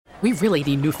We really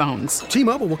need new phones.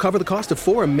 T-Mobile will cover the cost of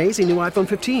 4 amazing new iPhone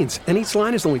 15s, and each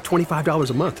line is only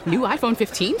 $25 a month. New iPhone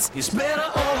 15s? It's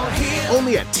better over here.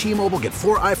 Only at T-Mobile, get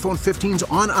 4 iPhone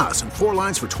 15s on us and 4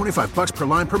 lines for $25 per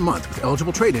line per month with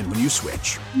eligible trade-in when you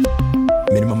switch.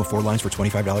 Minimum of 4 lines for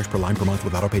 $25 per line per month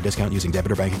with autopay discount using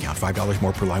debit or bank account. $5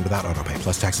 more per line without autopay,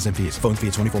 plus taxes and fees. Phone fee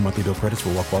at 24 monthly bill credits for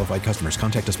well-qualified customers.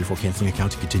 Contact us before canceling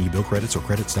account to continue bill credits or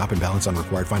credit stop and balance on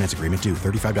required finance agreement due.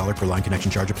 $35 per line connection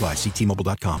charge applies. See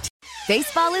T-Mobile.com.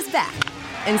 Baseball is back,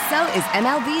 and so is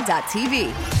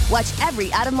MLB.tv. Watch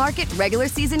every out-of-market regular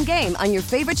season game on your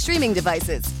favorite streaming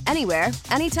devices. Anywhere,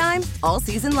 anytime, all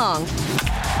season long.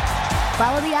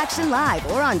 Follow the action live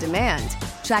or on demand.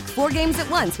 Track 4 games at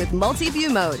once with multi-view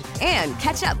mode and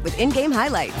catch up with in-game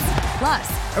highlights.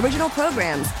 Plus, original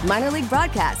programs, minor league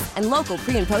broadcasts, and local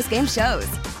pre- and post-game shows.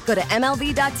 Go to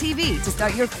MLB.tv to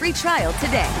start your free trial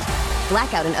today.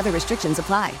 Blackout and other restrictions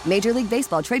apply. Major League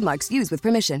Baseball trademarks used with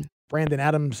permission. Brandon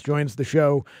Adams joins the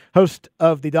show, host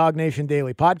of the Dawg Nation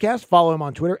Daily podcast. Follow him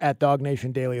on Twitter at Dawg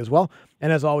Nation Daily as well.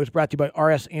 And as always, brought to you by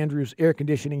R.S. Andrews Air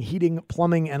Conditioning, Heating,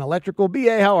 Plumbing, and Electrical.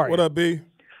 B.A., how are you? What up, B?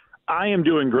 I am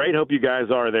doing great. Hope you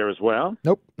guys are there as well.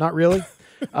 Nope, not really.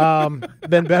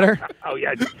 Been better. Oh,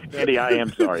 yeah. Andy, I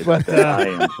am sorry. But, I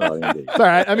am sorry, indeed. It's all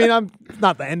right. I mean, it's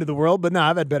not the end of the world, but no,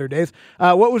 I've had better days.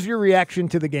 What was your reaction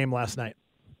to the game last night?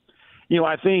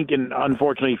 I think, and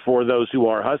unfortunately for those who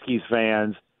are Huskies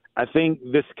fans, I think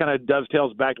this kind of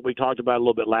dovetails back to what we talked about a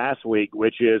little bit last week,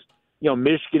 which is,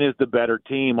 Michigan is the better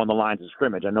team on the lines of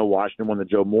scrimmage. I know Washington won the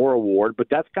Joe Moore Award, but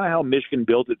that's kind of how Michigan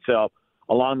built itself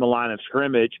along the line of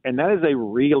scrimmage, and that is a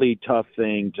really tough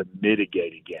thing to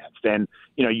mitigate against. And,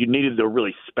 you needed a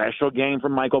really special game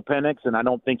from Michael Penix, and I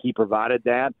don't think he provided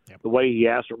that the way he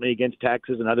has for me against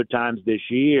Texas and other times this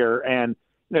year. And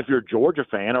if you're a Georgia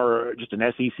fan or just an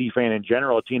SEC fan in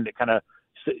general, a team that kind of,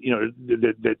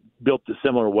 that built the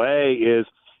similar way is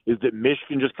that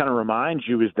Michigan just kind of reminds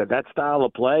you is that style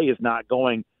of play is not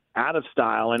going out of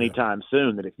style anytime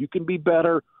soon, that if you can be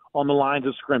better on the lines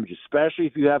of scrimmage, especially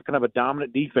if you have kind of a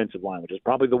dominant defensive line, which is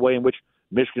probably the way in which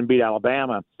Michigan beat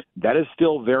Alabama, that is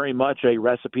still very much a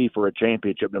recipe for a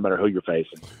championship no matter who you're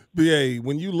facing. B.A.,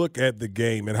 when you look at the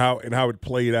game and how it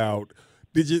played out,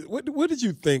 what did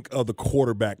you think of the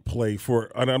quarterback play for?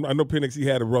 I know Penix, he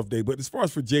had a rough day, but as far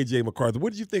as for J.J. McCarthy,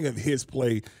 what did you think of his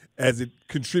play as it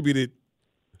contributed?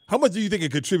 How much do you think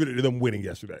it contributed to them winning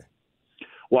yesterday?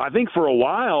 Well, I think for a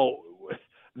while,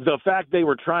 the fact they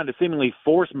were trying to seemingly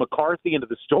force McCarthy into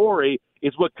the story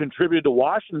is what contributed to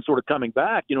Washington sort of coming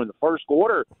back. In the first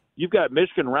quarter, you've got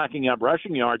Michigan racking up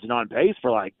rushing yards and on pace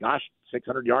for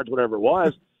 600 yards, whatever it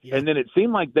was. Yeah. And then it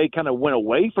seemed like they kind of went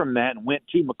away from that and went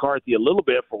to McCarthy a little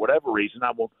bit for whatever reason.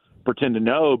 I won't pretend to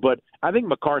know, but I think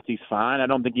McCarthy's fine. I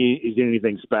don't think he's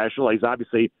anything special. He's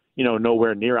obviously,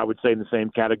 nowhere near, I would say, in the same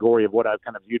category of what I've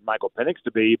kind of viewed Michael Penix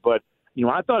to be. But,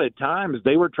 I thought at times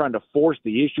they were trying to force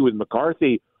the issue with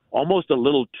McCarthy almost a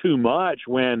little too much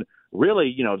when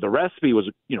really, the recipe was,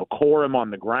 core him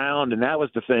on the ground. And that was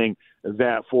the thing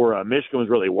that for Michigan was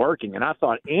really working. And I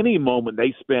thought any moment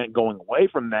they spent going away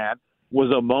from that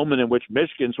was a moment in which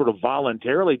Michigan sort of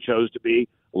voluntarily chose to be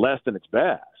less than its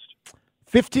best.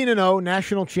 15-0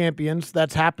 national champions.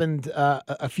 That's happened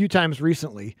a few times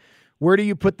recently. Where do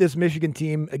you put this Michigan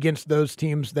team against those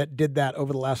teams that did that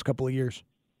over the last couple of years?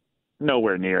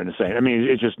 Nowhere near in the same. I mean,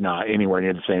 it's just not anywhere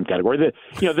near the same category.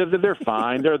 They're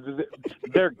fine.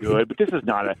 They're good, but this is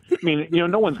not a. I mean,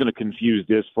 no one's going to confuse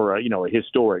this for a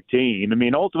historic team. I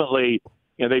mean, ultimately,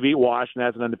 they beat Washington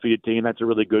as an undefeated team. That's a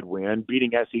really good win.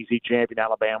 Beating SEC champion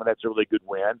Alabama, that's a really good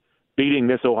win. Beating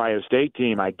this Ohio State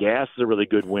team, I guess, is a really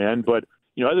good win. But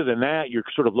other than that, you're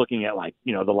sort of looking at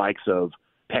the likes of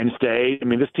Penn State. I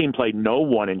mean, this team played no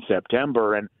one in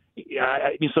September, and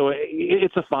so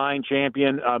it's a fine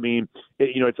champion. I mean,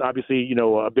 it's obviously,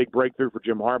 a big breakthrough for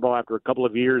Jim Harbaugh after a couple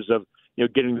of years of,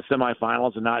 getting the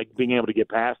semifinals and not being able to get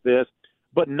past this.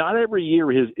 But not every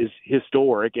year is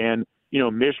historic. And,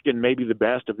 Michigan may be the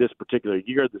best of this particular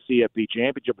year at the CFP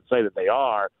championship and say that they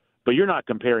are, but you're not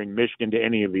comparing Michigan to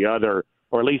any of the other,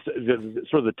 or at least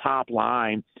sort of the top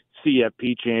line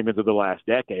CFP champions of the last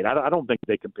decade. I don't think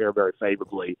they compare very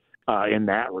favorably in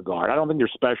that regard. I don't think they're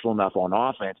special enough on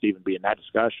offense to even be in that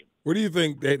discussion. What do you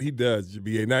think that he does,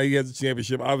 BA? Now he has a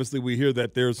championship. Obviously, we hear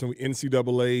that there's some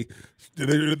NCAA.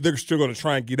 They're still going to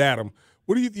try and get at him.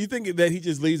 What do you think that he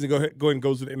just leaves and go ahead and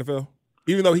goes to the NFL?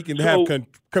 Even though he can have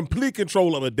complete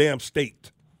control of a damn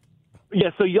state. Yeah,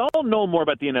 so y'all know more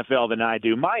about the NFL than I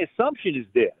do. My assumption is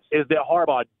that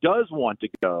Harbaugh does want to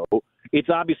go. It's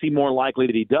obviously more likely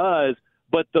that he does,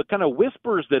 but the kind of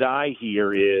whispers that I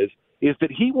hear is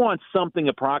that he wants something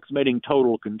approximating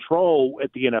total control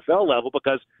at the NFL level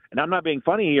because and I'm not being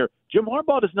funny here, Jim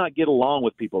Harbaugh does not get along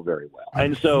with people very well.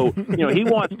 And so, he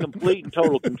wants complete and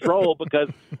total control because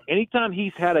anytime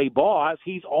he's had a boss,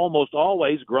 he's almost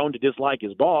always grown to dislike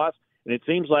his boss. And it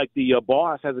seems like the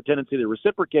boss has a tendency to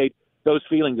reciprocate those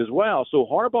feelings as well. So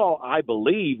Harbaugh, I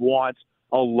believe, wants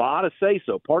a lot of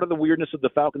say-so. Part of the weirdness of the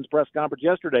Falcons press conference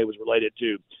yesterday was related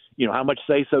to, how much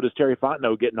say-so does Terry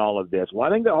Fontenot get in all of this? Well,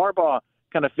 I think that Harbaugh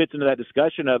kind of fits into that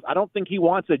discussion of I don't think he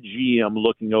wants a GM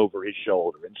looking over his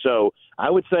shoulder. And so I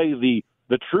would say the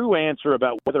true answer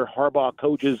about whether Harbaugh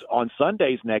coaches on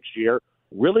Sundays next year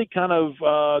really kind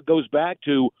of goes back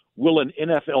to will an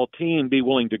NFL team be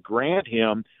willing to grant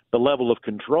him the level of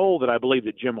control that I believe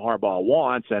that Jim Harbaugh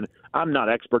wants. And I'm not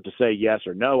expert to say yes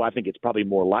or no. I think it's probably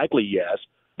more likely yes.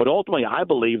 But ultimately, I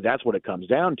believe that's what it comes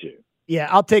down to. Yeah,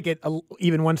 I'll take it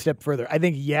even one step further. I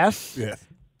think yes,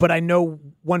 but I know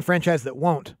one franchise that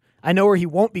won't. I know where he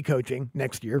won't be coaching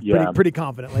next year pretty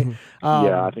confidently.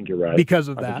 I think you're right. Because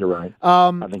of that. I think you're right.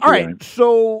 All right,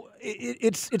 so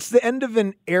it's the end of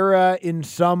an era in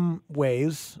some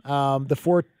ways.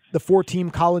 The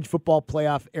four-team college football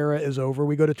playoff era is over.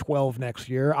 We go to 12 next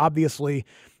year. Obviously,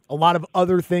 a lot of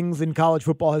other things in college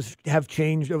football have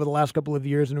changed over the last couple of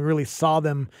years, and we really saw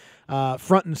them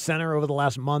front and center over the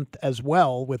last month as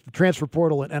well with the transfer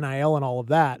portal and NIL and all of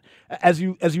that. As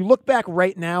you look back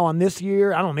right now on this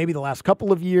year, I don't know, maybe the last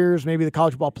couple of years, maybe the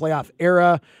college football playoff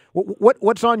era,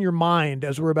 what's on your mind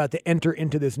as we're about to enter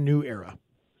into this new era?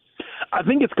 I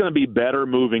think it's going to be better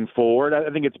moving forward. I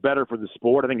think it's better for the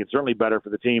sport. I think it's certainly better for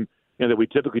the team that we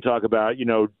typically talk about,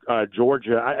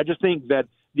 Georgia. I just think that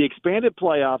the expanded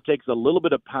playoff takes a little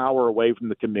bit of power away from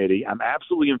the committee. I'm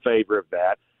absolutely in favor of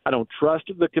that. I don't trust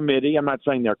the committee. I'm not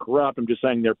saying they're corrupt. I'm just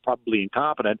saying they're probably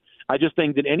incompetent. I just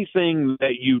think that anything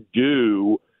that you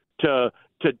do to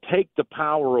take the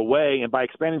power away, and by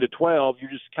expanding to 12,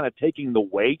 you're just kind of taking the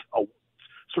weight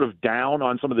sort of down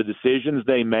on some of the decisions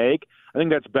they make. I think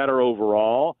that's better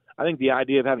overall. I think the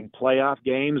idea of having playoff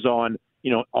games on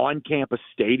on-campus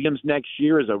stadiums next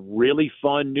year is a really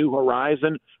fun new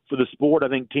horizon for the sport. I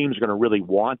think teams are going to really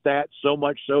want that, so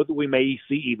much so that we may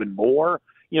see even more,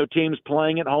 teams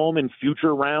playing at home in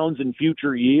future rounds in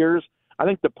future years. I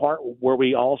think the part where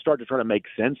we all start to try to make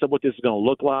sense of what this is going to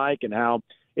look like and how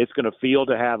it's going to feel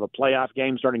to have a playoff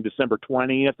game starting December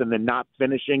 20th and then not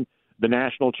finishing the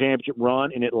national championship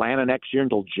run in Atlanta next year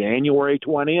until January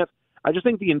 20th. I just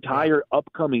think the entire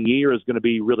upcoming year is going to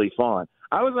be really fun.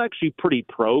 I was actually pretty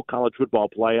pro college football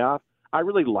playoff. I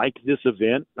really liked this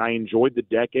event. I enjoyed the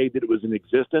decade that it was in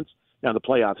existence. Now the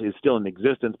playoffs is still in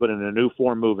existence, but in a new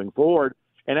form moving forward.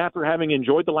 And after having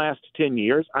enjoyed the last 10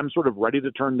 years, I'm sort of ready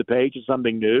to turn the page to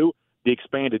something new. The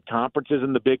expanded conferences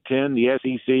in the Big Ten, the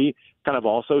SEC, kind of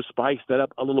also spiced that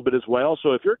up a little bit as well.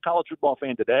 So if you're a college football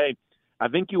fan today, I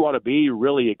think you ought to be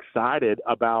really excited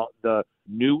about the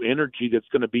new energy that's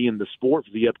going to be in the sport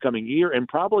for the upcoming year and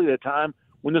probably the time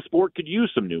when the sport could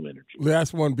use some new energy.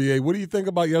 Last one, B.A. What do you think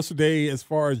about yesterday as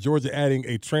far as Georgia adding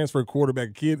a transfer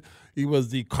quarterback kid? He was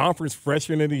the conference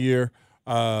freshman of the year.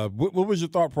 What was your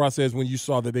thought process when you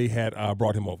saw that they had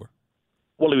brought him over?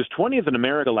 Well, he was 20th in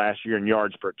America last year in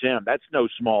yards per attempt. That's no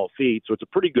small feat, so it's a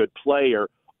pretty good player.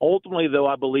 Ultimately, though,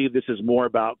 I believe this is more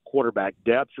about quarterback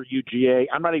depth for UGA.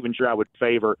 I'm not even sure I would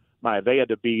favor Maivia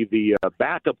to be the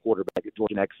backup quarterback at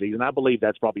Georgia next season. I believe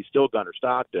that's probably still Gunnar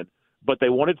Stockton. But they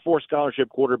wanted 4 scholarship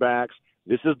quarterbacks.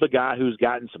 This is the guy who's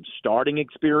gotten some starting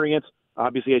experience.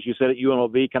 Obviously, as you said, at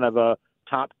UNLV, kind of a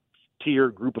top-tier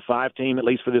group of 5 team, at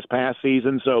least for this past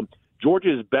season. So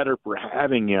Georgia is better for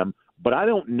having him. But I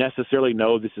don't necessarily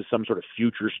know this is some sort of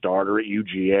future starter at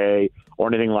UGA or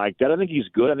anything like that. I think he's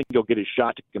good. I think he'll get his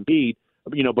shot to compete.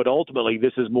 But ultimately,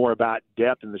 this is more about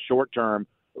depth in the short term,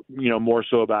 more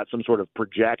so about some sort of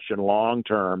projection long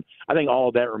term. I think all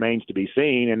of that remains to be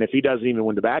seen. And if he doesn't even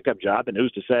win the backup job, then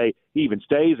who's to say he even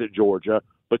stays at Georgia?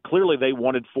 But clearly they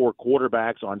wanted 4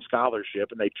 quarterbacks on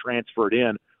scholarship, and they transferred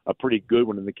in a pretty good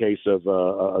one in the case of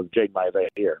Jake Maivia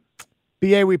here.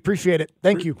 B.A., we appreciate it.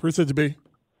 Thank you. Appreciate you, B.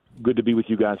 Good to be with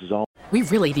you guys as always. We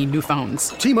really need new phones.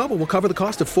 T-Mobile will cover the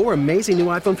cost of 4 amazing new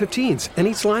iPhone 15s, and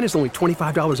each line is only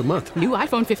 $25 a month. New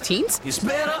iPhone 15s? It's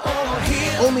better over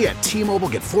here. Only at T-Mobile,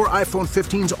 get 4 iPhone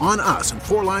 15s on us and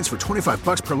 4 lines for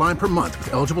 $25 per line per month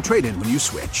with eligible trade-in when you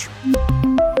switch.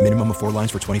 Minimum of 4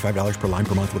 lines for $25 per line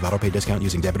per month with autopay discount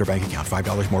using debit or bank account.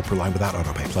 $5 more per line without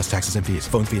autopay, plus taxes and fees.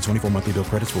 Phone fee at 24 monthly bill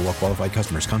credits for well-qualified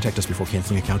customers. Contact us before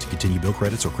canceling account to continue bill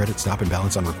credits or credit stop and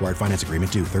balance on required finance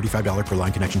agreement due. $35 per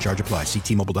line connection charge applies. See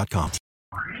T-Mobile.com.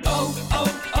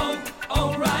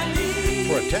 O'Reilly.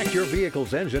 For a Protect your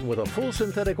vehicle's engine with a full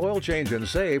synthetic oil change and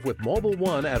save with Mobile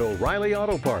One at O'Reilly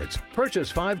Auto Parts. Purchase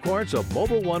 5 quarts of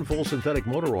Mobile One full synthetic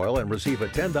motor oil and receive a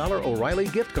 $10 O'Reilly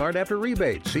gift card after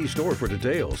rebate. See store for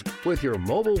details. With your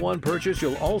Mobile One purchase,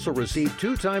 you'll also receive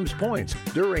 2 times points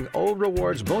during O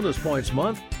Rewards Bonus Points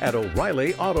Month at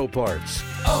O'Reilly Auto Parts.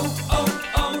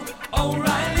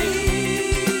 O'Reilly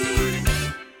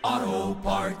Auto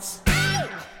Parts.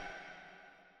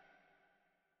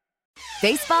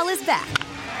 Baseball is back,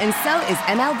 and so is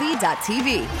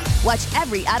MLB.tv. Watch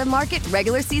every out-of-market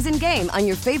regular season game on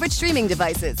your favorite streaming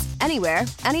devices, anywhere,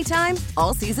 anytime,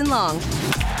 all season long.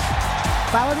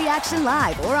 Follow the action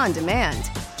live or on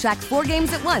demand. Track 4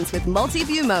 games at once with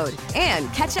multi-view mode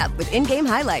and catch up with in-game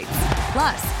highlights.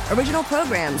 Plus, original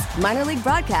programs, minor league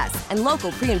broadcasts, and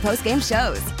local pre- and post-game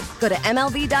shows. Go to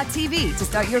MLB.tv to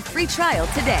start your free trial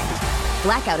today.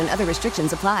 Blackout and other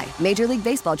restrictions apply. Major League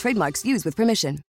Baseball trademarks used with permission.